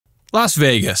Las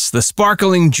Vegas, the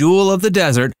sparkling jewel of the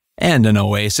desert and an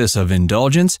oasis of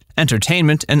indulgence,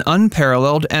 entertainment, and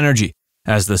unparalleled energy.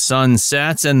 As the sun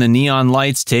sets and the neon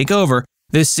lights take over,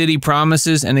 this city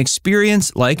promises an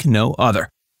experience like no other.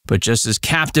 But just as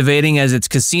captivating as its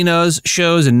casinos,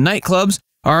 shows, and nightclubs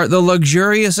are the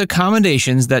luxurious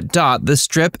accommodations that dot the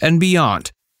Strip and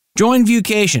beyond. Join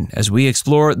Viewcation as we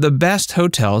explore the best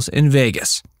hotels in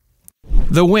Vegas.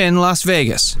 The Wynn Las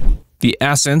Vegas. The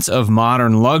essence of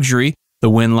modern luxury, the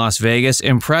Wynn Las Vegas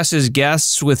impresses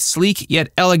guests with sleek yet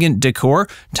elegant decor,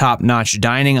 top-notch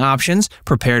dining options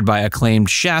prepared by acclaimed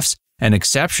chefs, and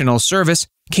exceptional service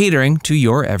catering to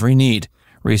your every need.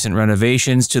 Recent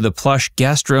renovations to the plush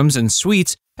guest rooms and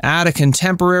suites add a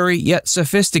contemporary yet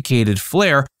sophisticated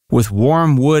flair with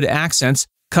warm wood accents,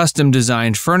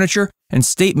 custom-designed furniture, and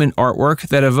statement artwork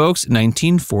that evokes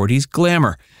 1940s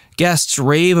glamour. Guests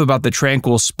rave about the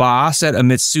tranquil spa set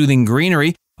amidst soothing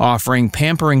greenery, offering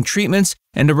pampering treatments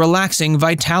and a relaxing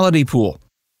vitality pool.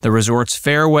 The resort's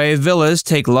fairway villas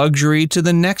take luxury to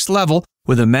the next level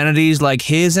with amenities like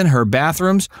his and her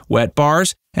bathrooms, wet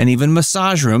bars, and even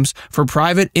massage rooms for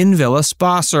private in-villa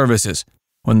spa services.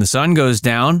 When the sun goes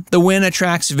down, the Wynn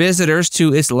attracts visitors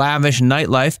to its lavish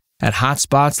nightlife at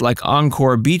hotspots like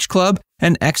Encore Beach Club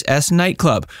and XS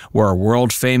Nightclub, where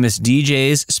world-famous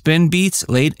DJs spin beats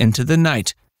late into the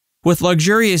night. With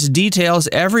luxurious details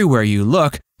everywhere you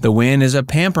look, the Wynn is a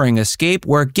pampering escape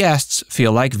where guests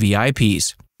feel like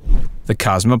VIPs. The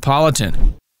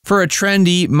Cosmopolitan. For a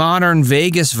trendy, modern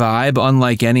Vegas vibe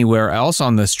unlike anywhere else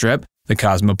on the Strip, the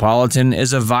Cosmopolitan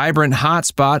is a vibrant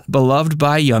hotspot beloved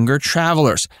by younger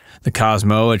travelers. The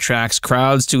Cosmo attracts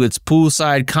crowds to its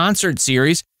poolside concert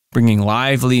series, bringing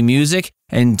lively music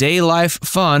and day-life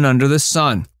fun under the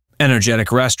sun.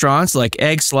 Energetic restaurants like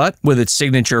Egg Slut with its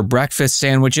signature breakfast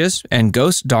sandwiches and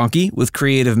Ghost Donkey with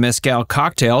creative mezcal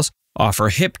cocktails offer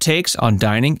hip takes on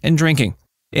dining and drinking.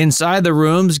 Inside the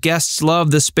rooms, guests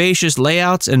love the spacious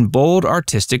layouts and bold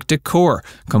artistic decor,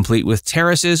 complete with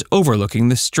terraces overlooking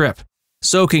the Strip.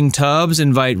 Soaking tubs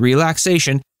invite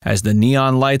relaxation as the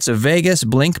neon lights of Vegas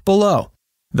blink below.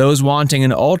 Those wanting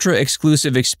an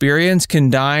ultra-exclusive experience can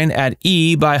dine at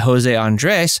E by Jose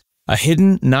Andres, a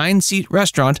hidden 9-seat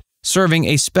restaurant serving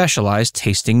a specialized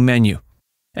tasting menu.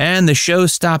 And the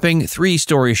show-stopping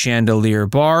 3-story chandelier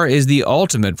bar is the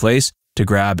ultimate place to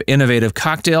grab innovative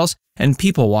cocktails and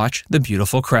people-watch the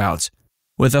beautiful crowds.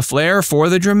 With a flair for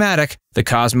the dramatic, the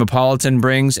Cosmopolitan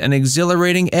brings an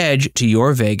exhilarating edge to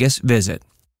your Vegas visit.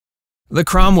 The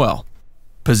Cromwell.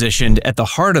 Positioned at the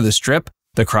heart of the Strip,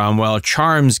 the Cromwell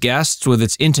charms guests with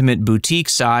its intimate boutique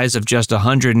size of just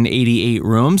 188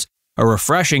 rooms, a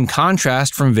refreshing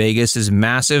contrast from Vegas's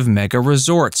massive mega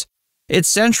resorts. Its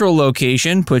central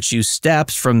location puts you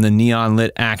steps from the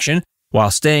neon-lit action,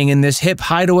 while staying in this hip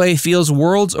hideaway feels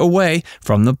worlds away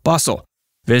from the bustle.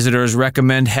 Visitors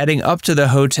recommend heading up to the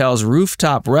hotel's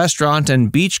rooftop restaurant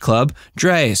and beach club,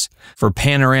 Dre's, for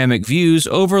panoramic views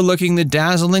overlooking the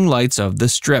dazzling lights of the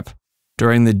Strip.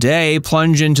 During the day,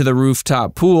 plunge into the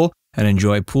rooftop pool and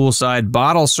enjoy poolside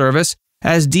bottle service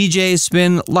as DJs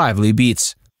spin lively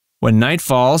beats. When night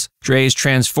falls, Dre's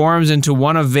transforms into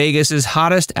one of Vegas's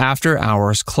hottest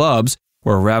after-hours clubs,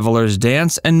 where revelers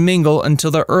dance and mingle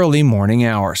until the early morning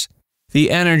hours.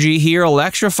 The energy here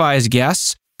electrifies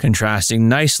guests, contrasting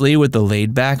nicely with the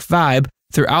laid-back vibe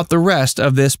throughout the rest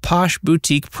of this posh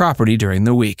boutique property during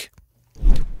the week.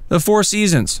 The Four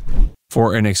Seasons.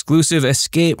 For an exclusive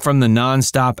escape from the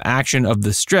non-stop action of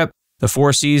the Strip, the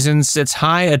Four Seasons sits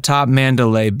high atop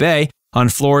Mandalay Bay on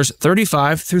floors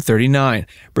 35 through 39,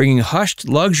 bringing hushed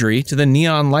luxury to the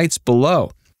neon lights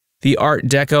below. The Art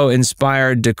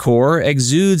Deco-inspired decor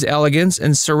exudes elegance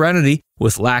and serenity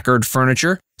with lacquered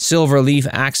furniture, silver leaf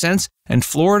accents, and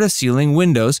floor-to-ceiling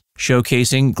windows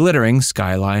showcasing glittering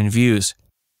skyline views.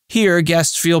 Here,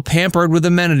 guests feel pampered with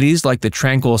amenities like the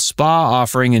tranquil spa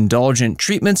offering indulgent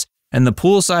treatments and the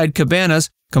poolside cabanas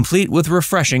complete with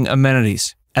refreshing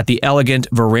amenities. At the elegant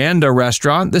Veranda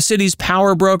restaurant, the city's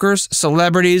power brokers,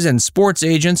 celebrities, and sports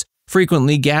agents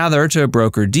frequently gather to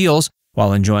broker deals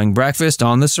while enjoying breakfast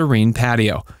on the serene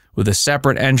patio. With a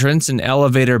separate entrance and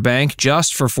elevator bank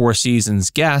just for Four Seasons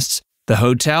guests, the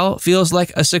hotel feels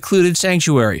like a secluded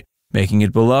sanctuary, making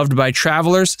it beloved by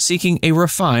travelers seeking a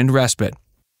refined respite.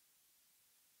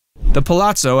 The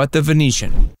Palazzo at the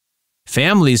Venetian.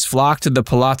 Families flock to the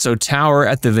Palazzo Tower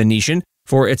at the Venetian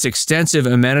for its extensive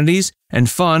amenities and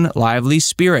fun, lively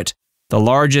spirit. The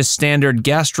largest standard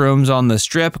guest rooms on the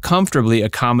Strip comfortably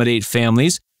accommodate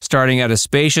families, starting at a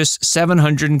spacious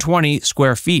 720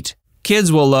 square feet.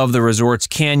 Kids will love the resort's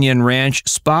Canyon Ranch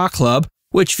Spa Club,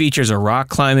 which features a rock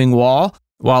climbing wall,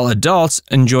 while adults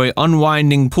enjoy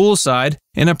unwinding poolside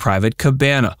in a private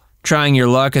cabana. Trying your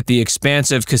luck at the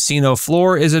expansive casino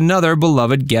floor is another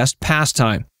beloved guest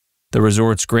pastime. The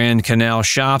resort's Grand Canal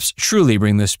shops truly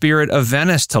bring the spirit of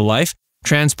Venice to life,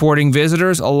 transporting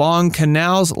visitors along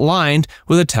canals lined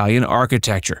with Italian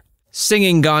architecture.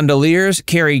 Singing gondoliers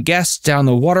carry guests down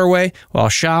the waterway, while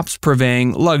shops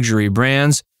purveying luxury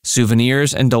brands,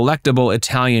 souvenirs, and delectable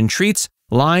Italian treats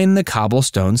line the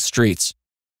cobblestone streets.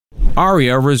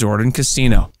 Aria Resort and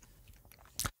Casino.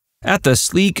 At the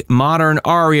sleek, modern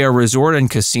Aria Resort and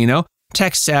Casino,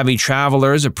 tech-savvy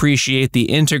travelers appreciate the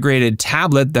integrated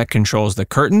tablet that controls the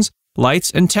curtains,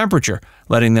 lights, and temperature,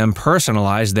 letting them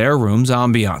personalize their room's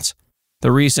ambiance.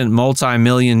 The recent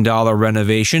multi-million-dollar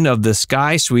renovation of the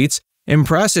Sky Suites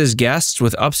impresses guests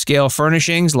with upscale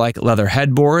furnishings like leather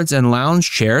headboards and lounge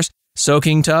chairs,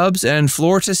 soaking tubs, and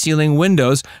floor-to-ceiling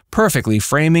windows perfectly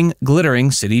framing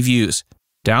glittering city views.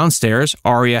 Downstairs,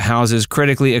 Aria houses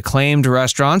critically acclaimed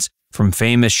restaurants from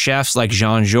famous chefs like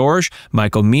Jean-Georges,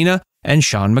 Michael Mina, and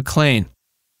Sean McLean.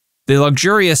 The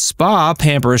luxurious spa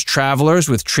pampers travelers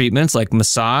with treatments like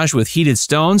massage with heated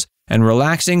stones and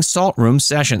relaxing salt room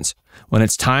sessions. When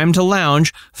it's time to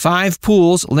lounge, 5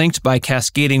 pools linked by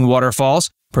cascading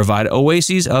waterfalls provide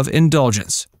oases of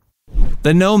indulgence.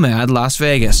 The Nomad Las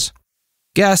Vegas.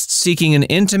 Guests seeking an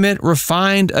intimate,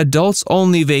 refined,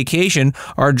 adults-only vacation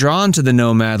are drawn to the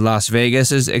Nomad Las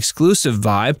Vegas's exclusive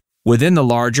vibe within the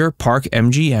larger Park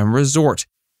MGM Resort.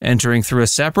 Entering through a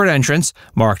separate entrance,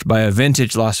 marked by a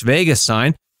vintage Las Vegas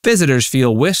sign, visitors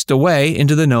feel whisked away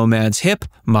into the Nomad's hip,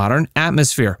 modern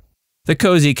atmosphere. The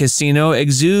cozy casino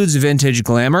exudes vintage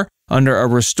glamour under a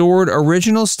restored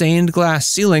original stained glass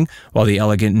ceiling, while the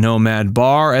elegant Nomad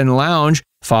bar and lounge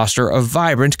foster a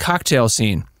vibrant cocktail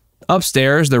scene.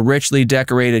 Upstairs, the richly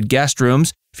decorated guest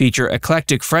rooms feature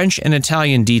eclectic French and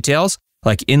Italian details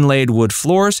like inlaid wood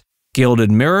floors,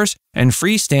 gilded mirrors, and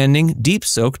freestanding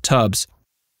deep-soaked tubs.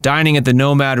 Dining at the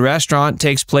Nomad restaurant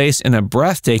takes place in a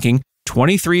breathtaking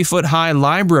 23-foot-high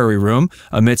library room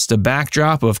amidst a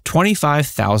backdrop of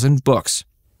 25,000 books.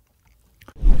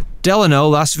 Delano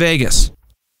Las Vegas.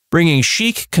 Bringing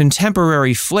chic,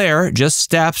 contemporary flair just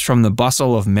steps from the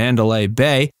bustle of Mandalay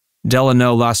Bay,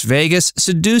 Delano Las Vegas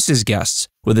seduces guests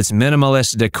with its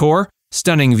minimalist decor,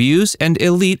 stunning views, and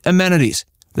elite amenities.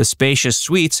 The spacious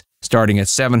suites, starting at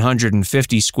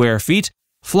 750 square feet,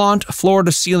 flaunt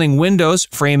floor-to-ceiling windows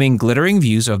framing glittering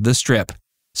views of the Strip.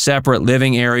 Separate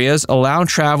living areas allow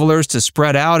travelers to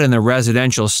spread out in the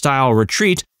residential-style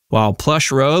retreat, while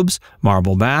plush robes,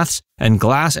 marble baths, and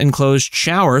glass-enclosed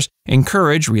showers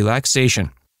encourage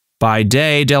relaxation. By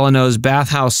day, Delano's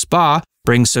Bathhouse Spa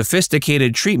brings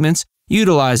sophisticated treatments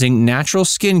utilizing natural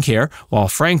skincare, while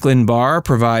Franklin Bar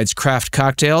provides craft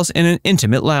cocktails in an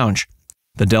intimate lounge.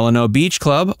 The Delano Beach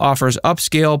Club offers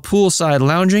upscale poolside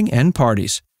lounging and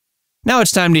parties. Now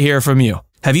it's time to hear from you.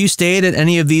 Have you stayed at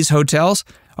any of these hotels?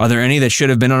 Are there any that should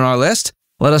have been on our list?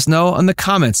 Let us know in the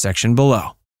comments section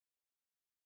below.